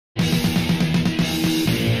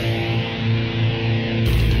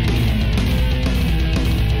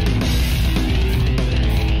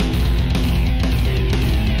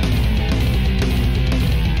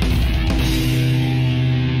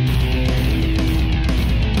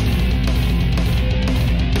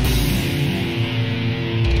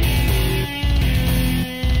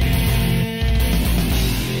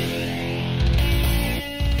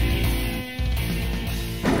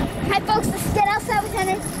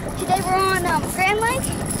Grand Lake.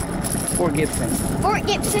 Fort Gibson. Fort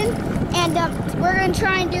Gibson, and we're gonna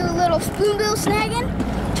try and do a little spoonbill snagging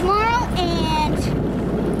tomorrow. And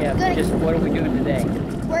yeah, just what are we doing today?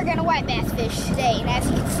 We're gonna white bass fish today, and as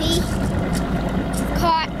you can see,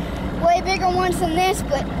 caught way bigger ones than this,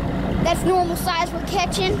 but that's normal size we're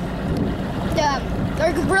catching.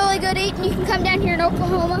 They're really good eating. You can come down here in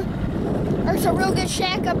Oklahoma. There's a real good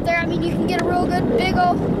shack up there. I mean, you can get a real good big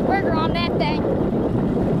old burger on that thing.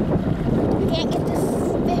 Can't get this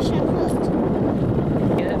fish unhooked.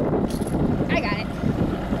 Get it? I got it.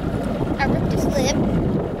 I ripped his lip.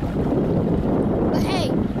 But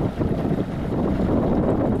hey,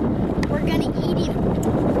 we're gonna eat him.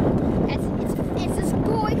 It's this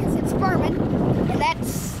boy because it's sperming, and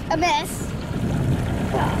that's a mess.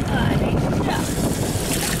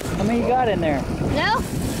 How many you got in there? No,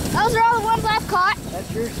 those are all the ones I've caught.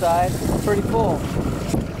 That's your side. It's pretty full.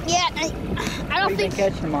 Yeah, I don't think. What have you been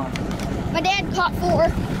catching them on? My dad caught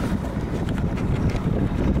 4.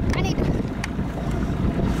 I need to.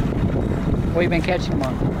 What have you been catching them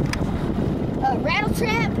on? A rattle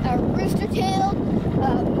trap, a rooster tail, a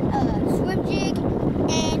swim jig,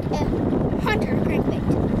 and a hunter crankbait.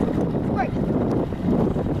 Right.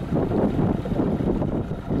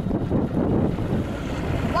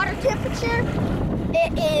 Water temperature,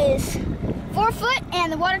 it is 4 foot, and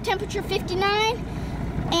the water temperature 59,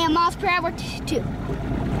 and miles per hour 2.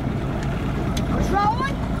 It's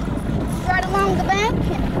rolling right along the bank,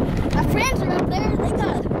 and my friends are up there. They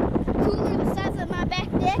got a cooler the size of my back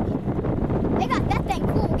deck. They got that thing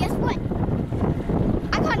full. Guess what?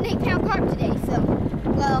 I got an 8-pound carp today, so,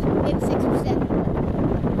 well, maybe 6 or 7.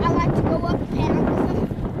 I like to go up and pound with them.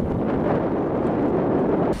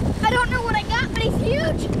 I don't know what I got, but he's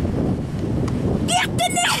huge. Get the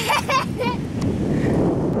net!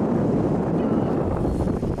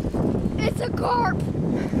 It's a carp.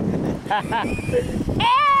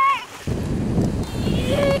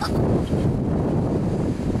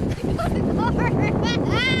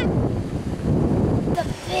 The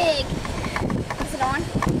big. Is it on?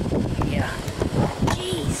 Yeah.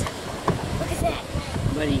 Jeez. Look at that.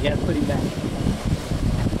 Buddy, you gotta put him back.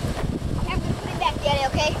 I'm gonna put it back, Daddy,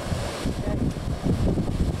 okay?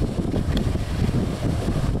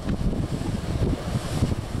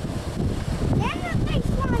 And that thing's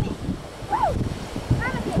swimming. Woo!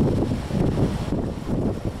 I'm a bit.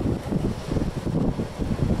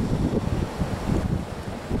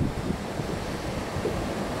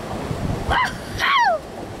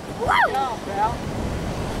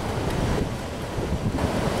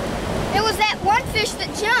 It was that one fish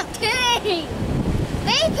that jumped. Hey!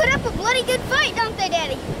 They put up a bloody good fight, don't they,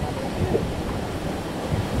 Daddy?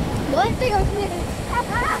 What? They go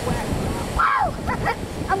Wow!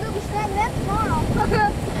 I'm going to be snagging that tomorrow.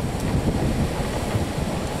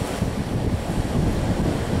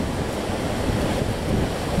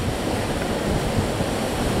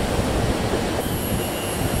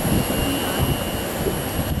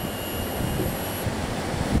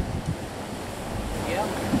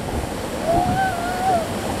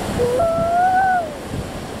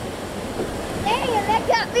 Hey, and that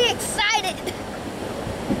got me excited.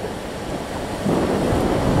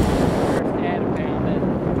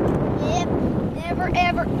 Yep, never,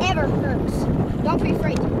 ever, ever hurts. Don't be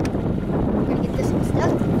afraid. I'm gonna get this one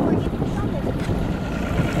stuck before you get something.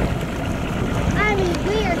 I mean,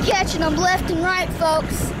 we are catching them left and right,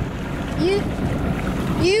 folks. You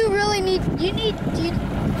really need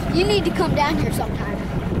to come down here sometime.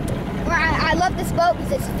 I love this boat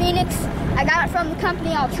because it's a Phoenix. I got it from the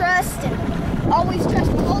company I'll trust and always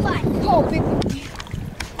trust my whole life. Oh, big one.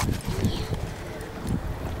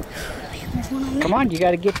 There's one on there. Come on, you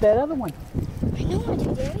gotta get that other one. I know I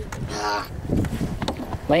do, Daddy.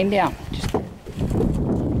 Lay him down. Just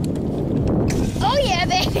Oh yeah,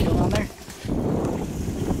 baby. go on there.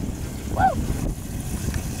 Woo!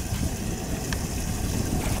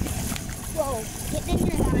 Whoa, get in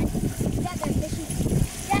your line. Got that fishy.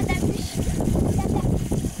 Got that fish. Got that.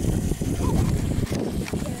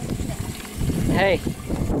 Hey,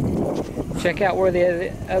 check out where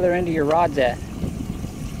the other end of your rod's at.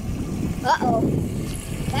 Uh-oh.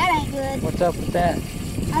 That ain't good. What's up with that?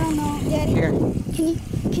 I don't know, Daddy. Here.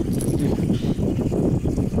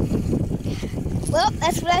 Well,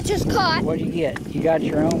 that's what I just caught. What'd you get? You got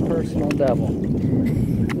your own personal double.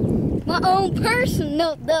 My own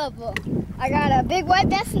personal double. I got a big white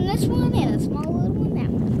bass in this one and a small little one in that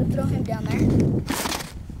one. We'll throw him down there.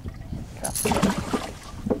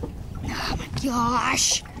 Oh my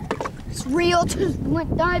gosh. It's real. Just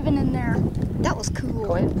went diving in there. That was cool.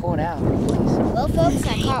 Go ahead and pull it out, please. Well, folks,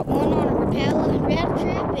 I caught one on a rattle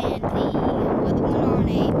trap and the other one on a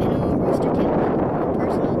minnow rooster tail.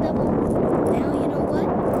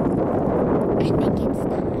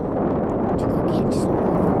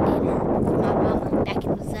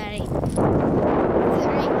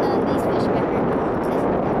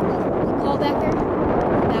 back there?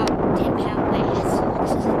 About 10-pound bass.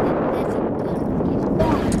 This is that's a good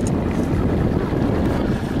one.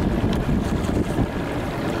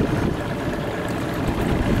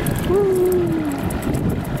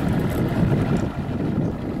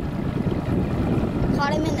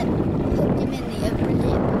 Caught him in the, hooked him in the upper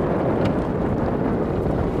lip.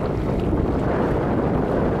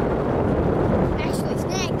 Actually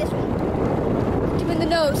snagged this one. Hooked him in the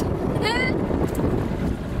nose.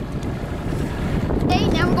 Hey,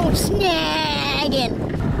 now we're going snagging.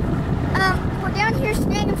 We're down here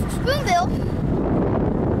snagging for spoonbill.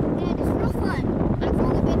 And it's real fun. I've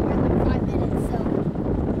only been here like 5 minutes, so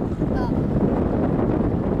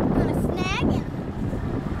we're gonna snag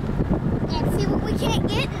and see what we can't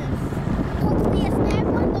get, and hopefully a snag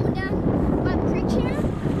one going down by the creek channel.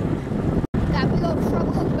 Got a big old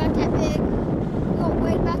trouble hook about that big, big old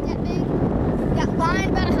weight about that big. Got line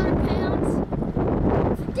about 100 pounds.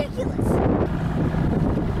 It's ridiculous.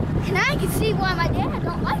 And I can see why my dad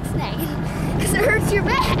don't like snagging, because it hurts your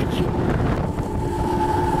back.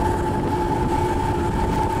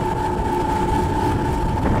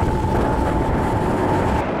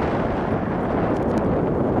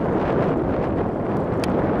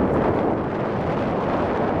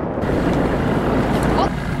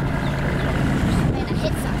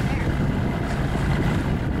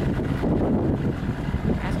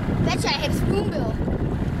 Betcha I hit a spoonbill.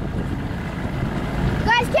 You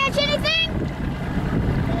guys catch anything?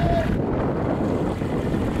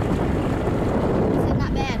 Is it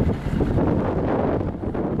not bad?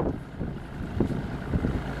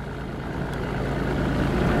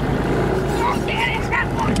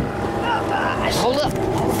 Hold up.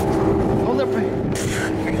 Hold up.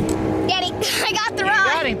 Daddy, I got the You rod.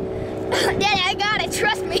 got him. Daddy, I got it.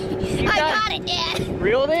 Trust me. I got it, Dad.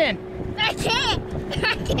 Reel it in. I can't.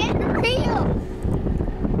 I can't reel.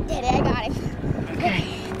 Daddy, I got him. Okay.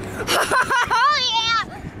 Oh, yeah.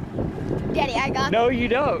 Daddy, I got him. No, you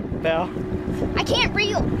don't, pal. I can't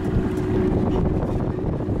reel.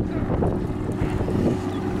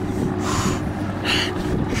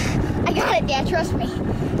 I got it, Dad. Trust me.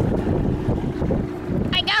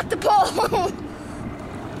 I got the pole.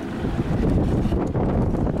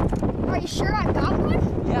 Are you sure I got one?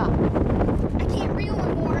 Yeah. I can't reel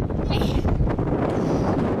anymore.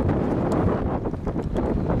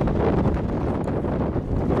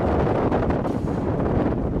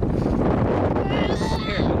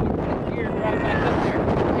 Here, right back up there.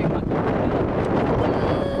 Hang on.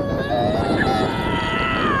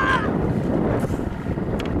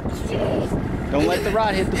 Don't let the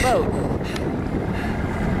rod hit the boat.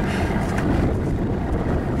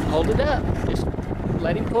 Hold it up. Just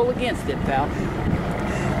let him pull against it, pal.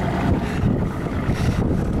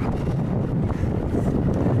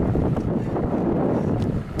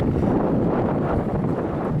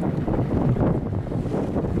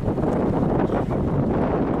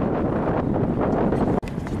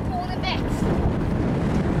 Pulling it back.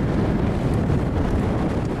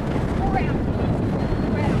 Around.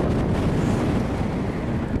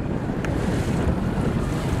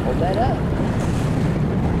 Hold that up.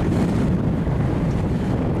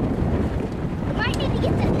 Might need to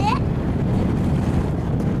get the net.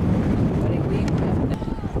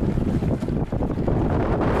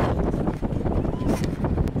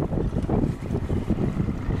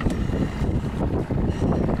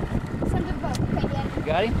 It's under the boat. Okay, Dad. You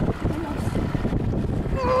got him?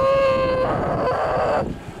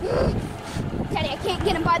 Daddy, I can't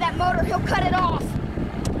get him by that motor. He'll cut it off.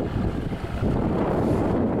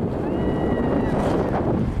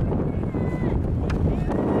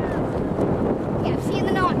 Yeah, I'm seeing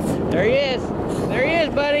the knots. There he is. There he is,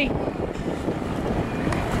 buddy.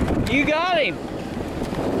 You got him.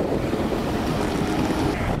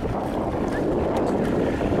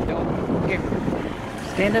 Don't. Here.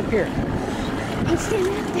 Stand up here. I'm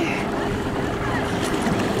standing up there.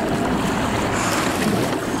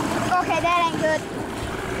 Okay, that ain't good.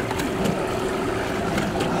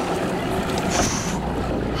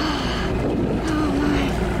 Oh my.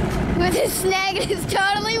 With this snag, it is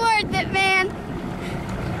totally worth it, man.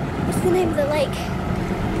 What's the name of the lake?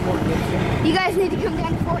 Fort Gibson. You guys need to come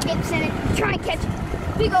down to Fort Gibson and try and catch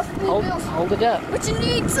big old spoonbills. Hold it up. But you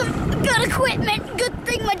need some good equipment. Good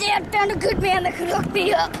thing my dad found a good man that could hook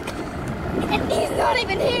me up. And he's not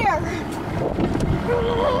even here.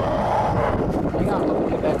 Hang on, let me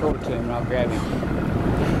get back over to him and I'll grab him.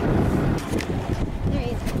 There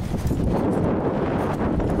he is.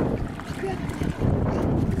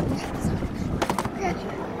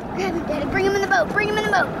 Grab him, Daddy. Bring him in the boat. Bring him in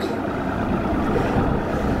the boat.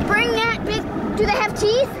 Bring that big. Do they have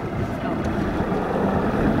teeth?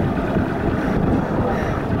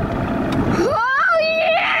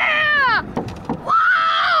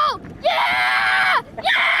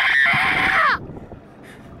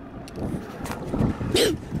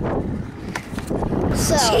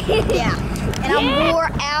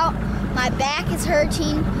 out. My back is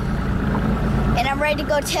hurting. And I'm ready to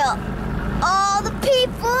go tell all the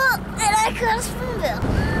people that I caught a spoonbill.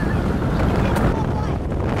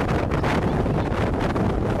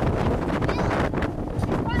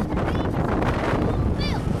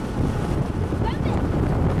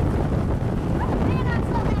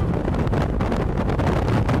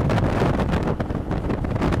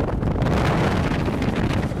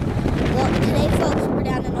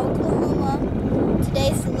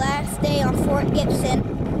 Today's the last day on Fort Gibson.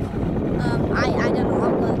 I done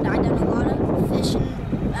a lot of fishing.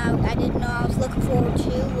 I didn't know I was looking forward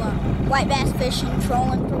to white bass fishing,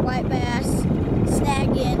 trolling for white bass,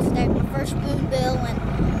 snagged my first spoonbill,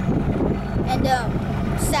 and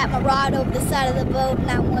sat my rod over the side of the boat, and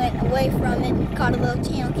I went away from it and caught a little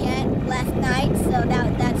channel cat last night. So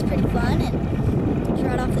that's pretty fun, and it's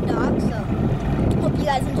right off the dock. So hope you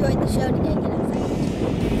guys enjoyed the show today.